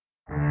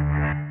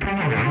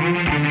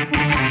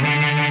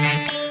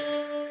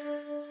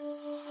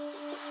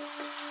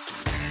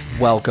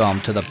Welcome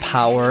to the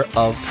Power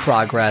of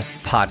Progress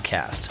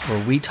podcast,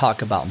 where we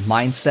talk about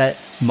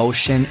mindset,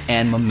 motion,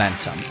 and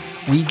momentum.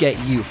 We get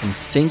you from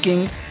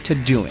thinking to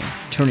doing,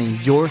 turning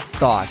your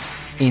thoughts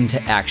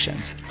into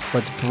actions.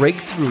 Let's break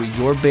through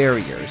your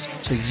barriers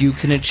so you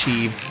can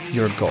achieve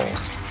your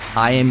goals.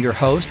 I am your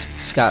host,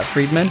 Scott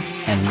Friedman,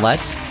 and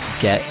let's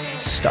get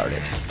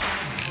started.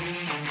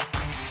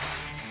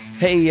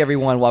 Hey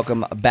everyone,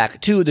 welcome back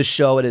to the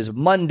show. It is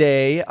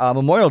Monday,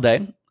 Memorial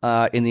Day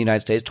in the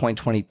United States,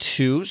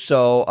 2022.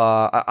 So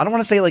I don't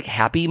want to say like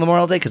happy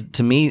Memorial Day, because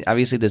to me,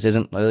 obviously this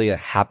isn't really a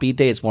happy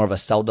day. It's more of a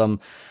seldom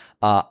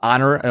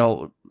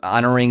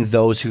honoring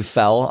those who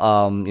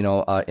fell,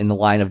 in the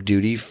line of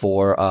duty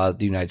for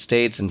the United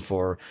States and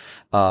for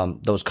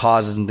those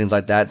causes and things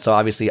like that. So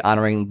obviously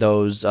honoring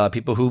those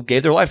people who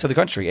gave their lives to the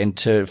country and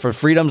for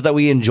freedoms that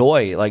we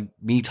enjoy, like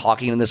me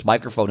talking in this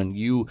microphone and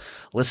you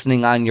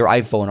listening on your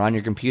iPhone or on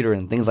your computer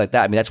and things like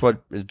that. I mean, that's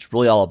what it's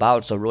really all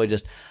about. So really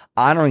just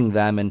honoring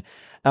them. And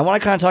I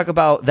want to kind of talk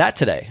about that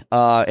today,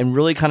 and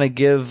really kind of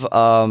give,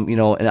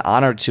 an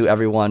honor to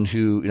everyone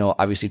who,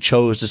 obviously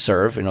chose to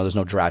serve. There's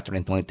no draft or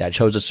anything like that.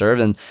 Chose to serve,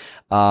 and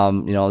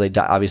they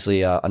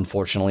obviously,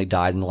 unfortunately,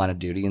 died in the line of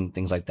duty and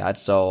things like that.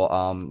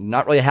 So,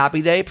 not really a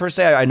happy day per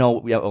se. I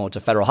know, it's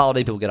a federal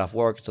holiday. People get off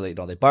work, so they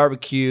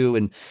barbecue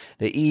and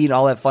they eat and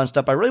all that fun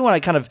stuff. But I really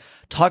want to kind of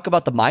talk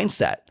about the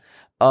mindset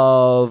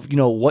of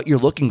what you're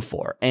looking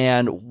for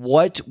and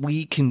what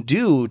we can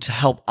do to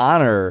help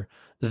honor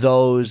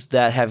those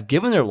that have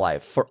given their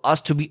life for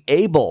us to be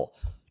able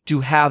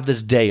to have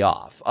this day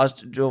off,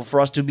 for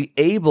us to be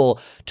able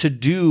to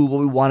do what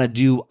we want to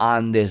do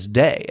on this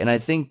day. And I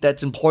think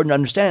that's important to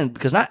understand,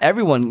 because not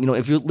everyone,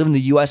 if you live in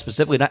the U.S.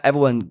 specifically, not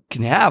everyone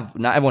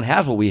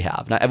has what we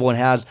have. Not everyone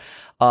has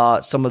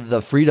some of the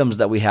freedoms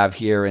that we have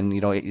here. And,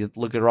 you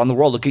look at around the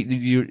world, look at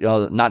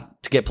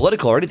not to get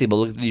political or anything, but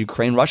look at the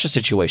Ukraine-Russia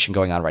situation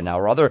going on right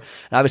now, and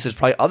obviously there's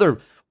probably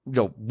other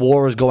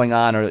wars going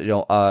on,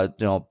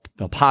 or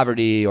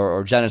poverty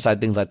or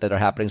genocide, things like that are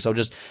happening. So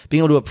just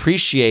being able to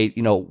appreciate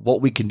what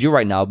we can do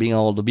right now, being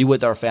able to be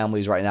with our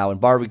families right now and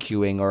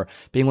barbecuing, or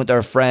being with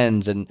our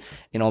friends, and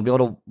be able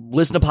to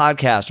listen to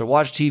podcasts or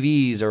watch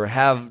TVs or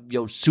have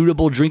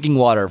suitable drinking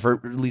water,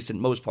 for at least in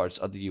most parts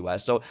of the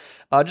U.S. So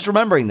just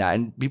remembering that,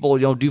 and people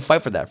do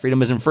fight for that.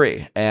 Freedom isn't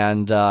free,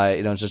 and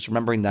just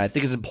remembering that. I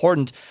think it's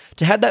important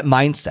to have that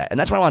mindset, and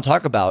that's what I want to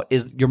talk about,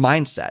 is your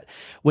mindset.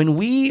 When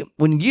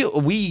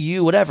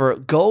you whatever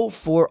go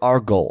for our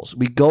goals,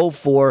 we go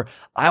for,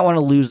 I want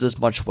to lose this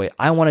much weight,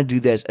 I want to do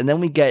this, and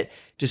then we get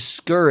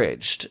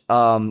discouraged,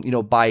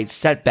 by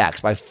setbacks,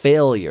 by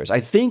failures. I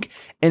think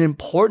an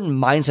important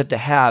mindset to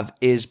have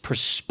is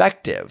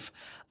perspective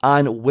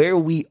on where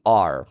we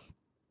are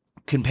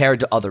compared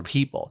to other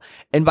people.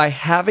 And by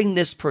having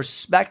this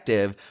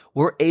perspective,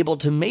 we're able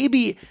to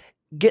maybe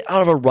get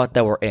out of a rut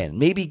that we're in,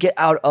 maybe get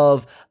out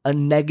of a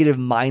negative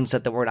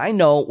mindset that we're in. I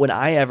know when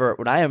I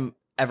am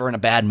ever in a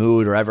bad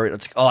mood, or ever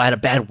it's like, oh, I had a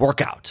bad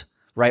workout,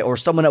 right? Or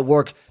someone at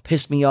work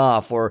pissed me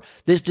off, or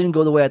this didn't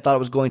go the way I thought it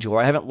was going to,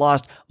 or I haven't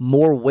lost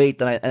more weight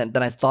than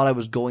I thought I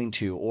was going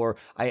to, or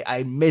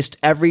I missed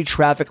every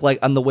traffic light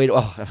on the way to,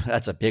 oh,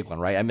 that's a big one,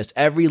 right? I missed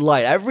every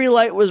light. Every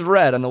light was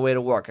red on the way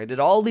to work. I did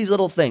all these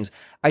little things.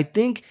 I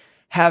think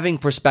having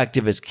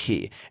perspective is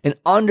key, and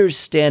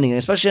understanding, and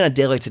especially on a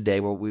day like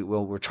today, where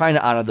we're trying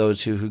to honor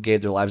those who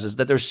gave their lives, is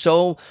that there's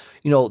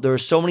there are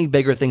so many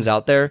bigger things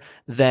out there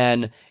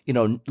than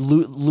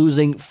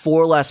losing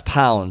 4 less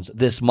pounds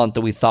this month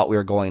than we thought we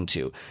were going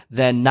to,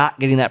 than not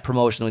getting that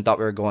promotion we thought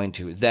we were going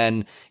to,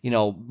 than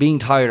being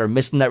tired or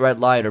missing that red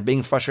light or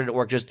being frustrated at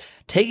work. Just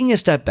taking a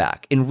step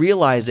back and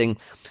realizing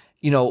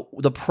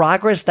the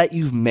progress that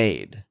you've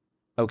made.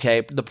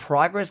 Okay, the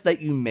progress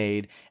that you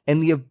made,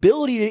 and the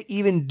ability to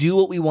even do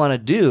what we want to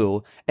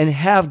do and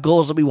have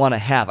goals that we want to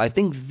have. I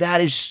think that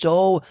is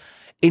so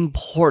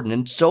important,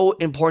 and so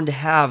important to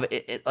have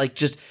like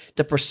just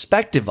the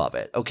perspective of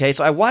it. Okay,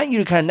 so I want you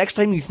to kind of, next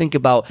time you think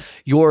about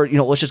your,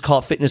 let's just call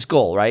it fitness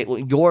goal, right?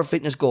 Your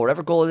fitness goal,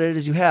 whatever goal it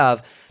is you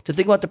have, to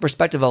think about the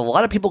perspective of, a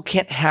lot of people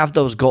can't have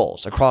those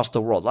goals across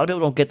the world. A lot of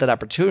people don't get that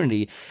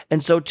opportunity,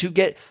 and so to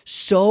get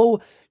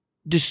so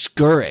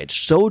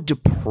discouraged, so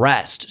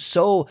depressed,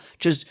 so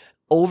just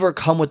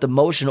overcome with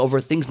emotion over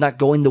things not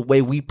going the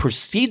way we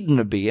perceive them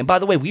to be. And by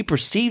the way, we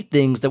perceive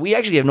things that we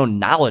actually have no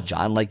knowledge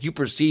on. Like, you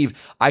perceive,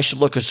 I should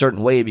look a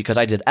certain way because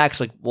I did X.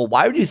 Like, well,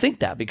 why would you think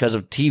that? Because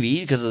of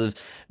TV? Because of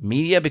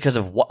media? Because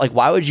of what? Like,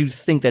 why would you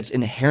think that's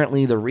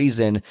inherently the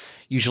reason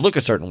you should look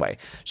a certain way?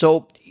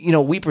 So,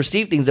 we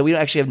perceive things that we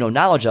actually have no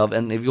knowledge of.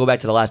 And if you go back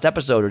to the last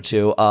episode or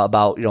two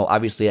about,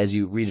 obviously as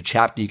you read a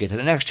chapter, you get to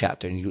the next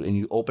chapter, and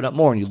you open up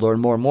more and you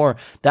learn more and more.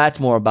 That's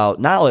more about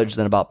knowledge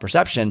than about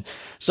perception.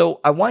 So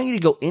I want you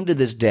to go into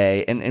this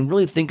day and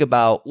really think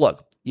about,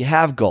 look, you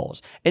have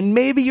goals, and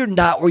maybe you're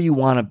not where you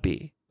want to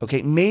be.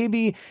 Okay,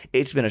 maybe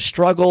it's been a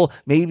struggle.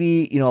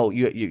 Maybe,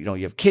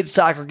 you have kids'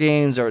 soccer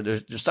games, or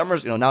there's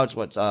summers, now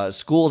it's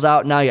school's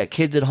out now, you got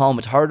kids at home,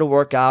 it's hard to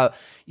work out.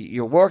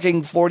 You're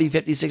working 40,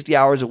 50, 60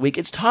 hours a week.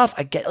 It's tough.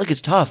 I get,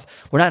 it's tough.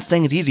 We're not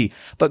saying it's easy,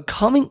 but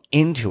coming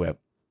into it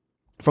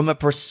from a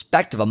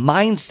perspective, a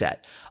mindset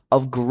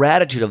of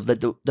gratitude, of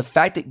the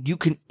fact that you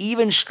can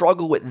even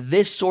struggle with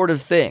this sort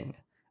of thing,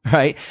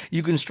 right?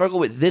 You can struggle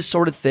with this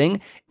sort of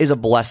thing is a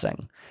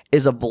blessing.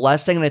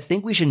 And I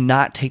think we should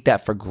not take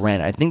that for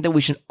granted. I think that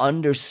we should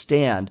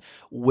understand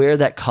where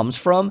that comes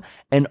from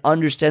and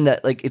understand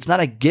that, like, it's not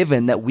a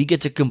given that we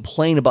get to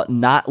complain about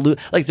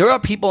like, there are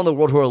people in the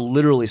world who are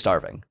literally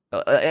starving.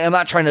 I'm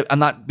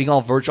not being all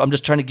virtual. I'm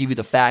just trying to give you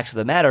the facts of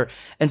the matter.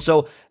 And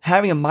so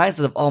having a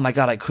mindset of, oh my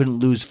God, I couldn't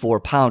lose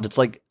 4 pounds. It's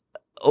like,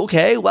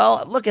 okay,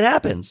 well, look, it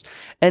happens.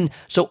 And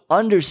so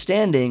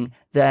understanding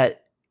that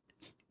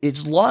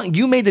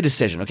you made the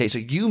decision. Okay, so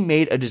you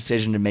made a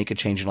decision to make a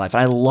change in life.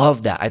 And I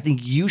love that. I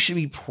think you should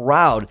be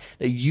proud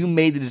that you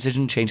made the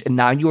decision to change and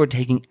now you are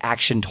taking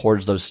action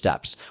towards those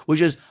steps, which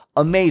is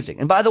amazing.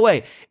 And by the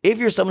way, if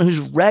you're someone who's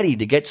ready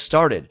to get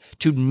started,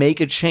 to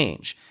make a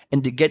change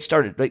and to get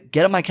started, like,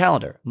 get on my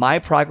calendar,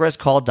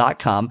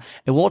 myprogresscall.com,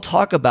 and we'll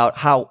talk about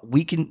how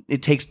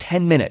it takes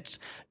 10 minutes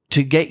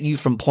to get you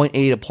from point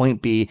A to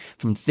point B,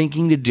 from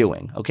thinking to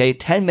doing. Okay,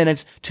 10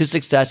 minutes to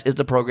success is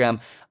the program.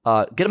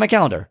 Get on my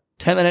calendar.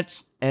 10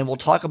 minutes, and we'll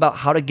talk about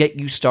how to get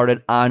you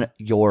started on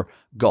your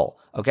goal.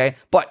 Okay,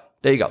 but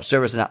there you go.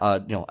 Service,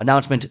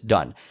 announcement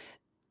done.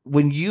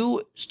 When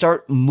you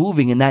start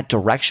moving in that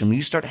direction, when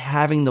you start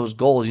having those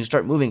goals, you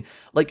start moving,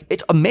 like,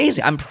 it's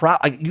amazing. I'm proud.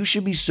 You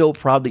should be so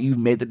proud that you've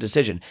made the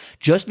decision.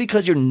 Just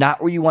because you're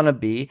not where you want to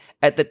be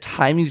at the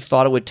time you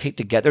thought it would take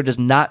to get there does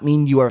not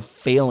mean you are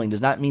failing.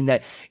 Does not mean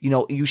that,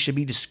 you should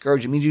be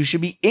discouraged. It means you should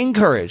be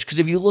encouraged. Because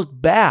if you look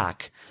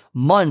back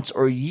months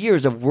or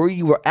years of where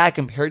you were at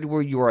compared to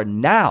where you are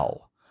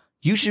now,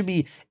 you should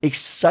be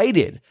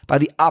excited by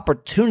the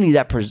opportunity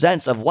that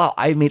presents of, wow,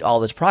 I've made all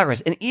this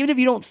progress. And even if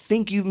you don't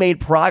think you've made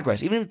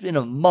progress, even if it's been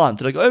a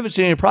month, like, I haven't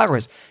seen any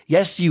progress.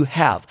 Yes, you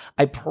have.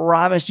 I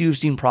promise you've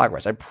seen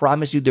progress. I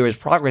promise you there is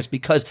progress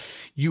because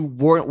you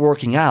weren't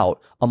working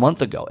out a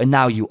month ago and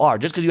now you are.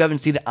 Just because you haven't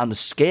seen it on the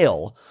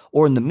scale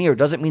or in the mirror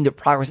doesn't mean that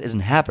progress isn't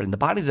happening. The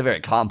body is a very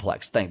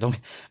complex thing.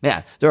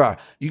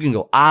 You can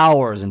go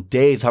hours and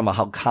days talking about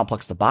how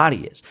complex the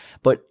body is,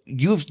 but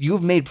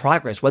you've made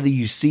progress whether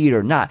you see it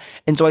or not.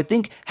 And so I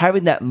think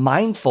having that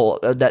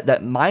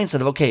that mindset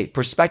of, okay,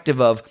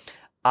 perspective of,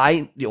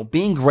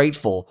 being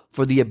grateful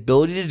for the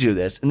ability to do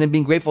this and then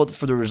being grateful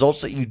for the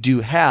results that you do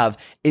have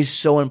is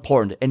so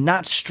important, and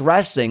not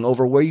stressing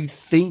over where you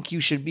think you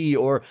should be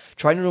or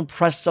trying to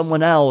impress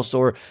someone else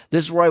or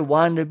this is where I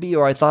wanted to be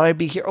or I thought I'd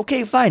be here.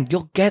 Okay, fine.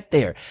 You'll get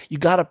there. You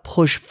got to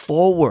push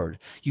forward.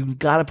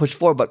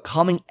 But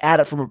coming at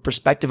it from a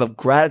perspective of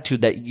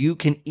gratitude that you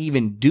can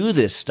even do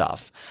this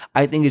stuff,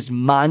 I think is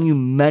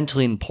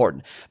monumentally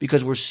important,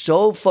 because we're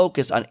so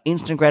focused on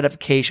instant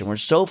gratification. We're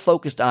so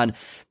focused on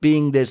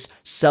being this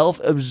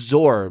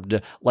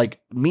self-absorbed,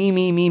 like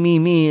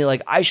me,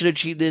 like I should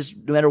achieve this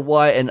no matter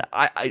what, and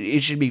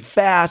it should be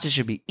fast, it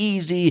should be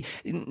easy.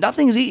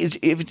 Nothing's easy.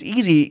 If it's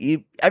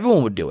easy,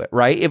 everyone would do it,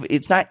 right? If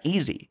it's not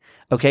easy,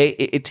 okay,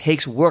 it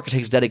takes work, it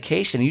takes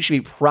dedication. You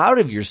should be proud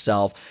of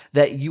yourself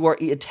that you are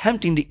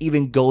attempting to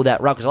even go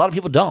that route, because a lot of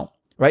people don't.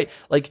 Right?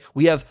 Like,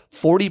 we have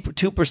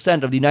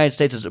 42% of the United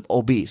States is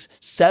obese.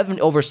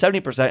 Over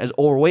 70% is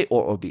overweight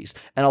or obese.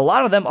 And a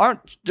lot of them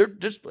aren't. They're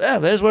just,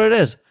 that is what it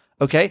is.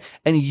 Okay?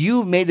 And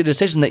you've made the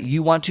decision that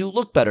you want to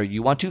look better.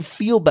 You want to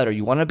feel better.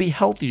 You want to be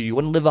healthier. You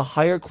want to live a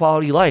higher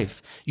quality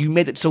life. You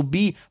made it. So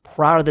be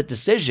proud of that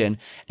decision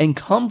and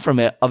come from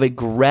it of a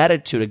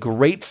gratitude, a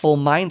grateful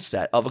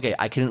mindset of, okay,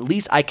 I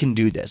can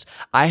do this.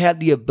 I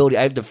have the ability.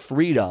 I have the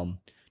freedom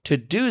to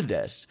do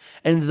this.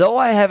 And though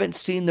I haven't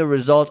seen the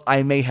results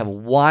I may have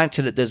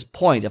wanted at this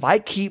point, if I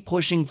keep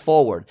pushing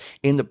forward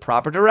in the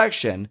proper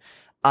direction,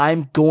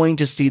 I'm going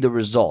to see the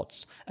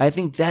results. And I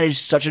think that is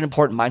such an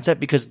important mindset,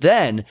 because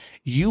then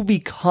you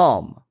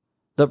become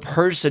the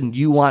person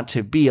you want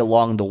to be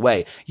along the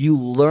way. You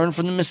learn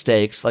from the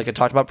mistakes, like I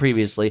talked about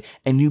previously,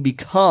 and you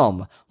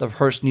become the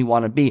person you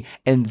want to be.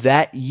 And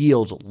that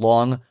yields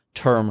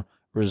long-term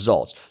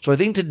results. So I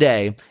think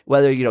today,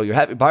 whether you're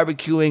happy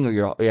barbecuing or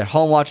you're at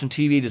home watching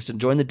TV, just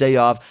enjoying the day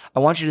off, I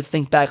want you to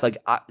think back, like,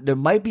 there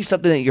might be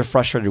something that you're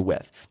frustrated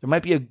with. There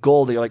might be a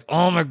goal that you're like,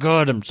 oh my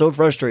God, I'm so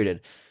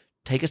frustrated.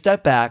 Take a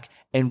step back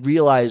and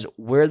realize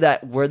where that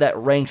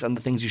ranks on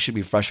the things you should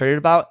be frustrated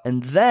about,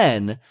 and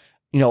then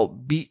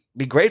be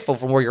grateful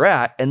for where you're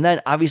at, and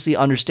then obviously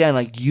understand,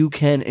 like, you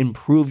can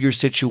improve your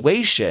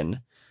situation.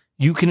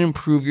 You can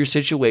improve your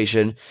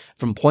situation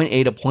from point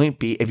A to point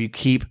B if you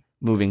keep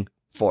moving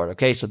forward.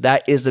 Okay, so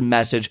that is the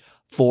message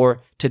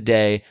for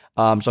today.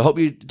 So I hope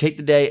you take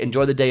the day,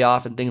 enjoy the day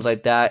off and things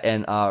like that.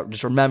 And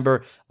just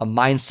remember, a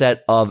mindset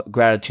of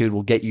gratitude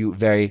will get you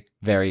very,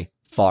 very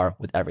far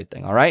with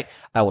everything. All right.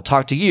 I will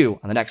talk to you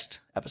on the next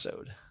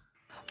episode.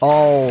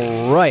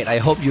 All right. I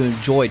hope you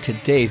enjoyed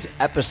today's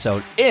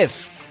episode.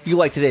 If you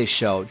like today's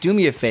show, do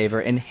me a favor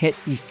and hit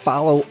the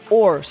follow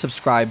or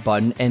subscribe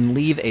button and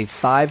leave a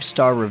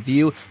 5-star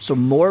review so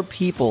more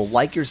people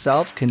like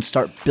yourself can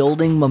start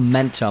building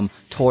momentum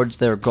towards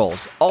their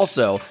goals.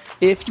 Also,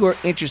 If you are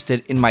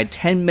interested in my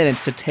 10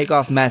 minutes to take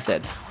off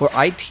method, where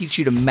I teach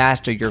you to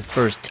master your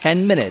first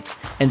 10 minutes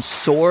and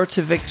soar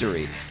to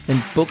victory,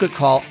 then book a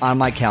call on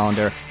my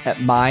calendar at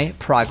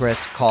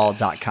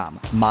myprogresscall.com.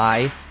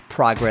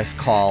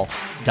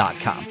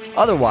 myprogresscall.com.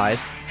 Otherwise,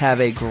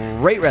 have a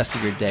great rest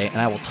of your day,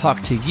 and I will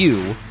talk to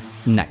you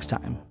next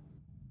time.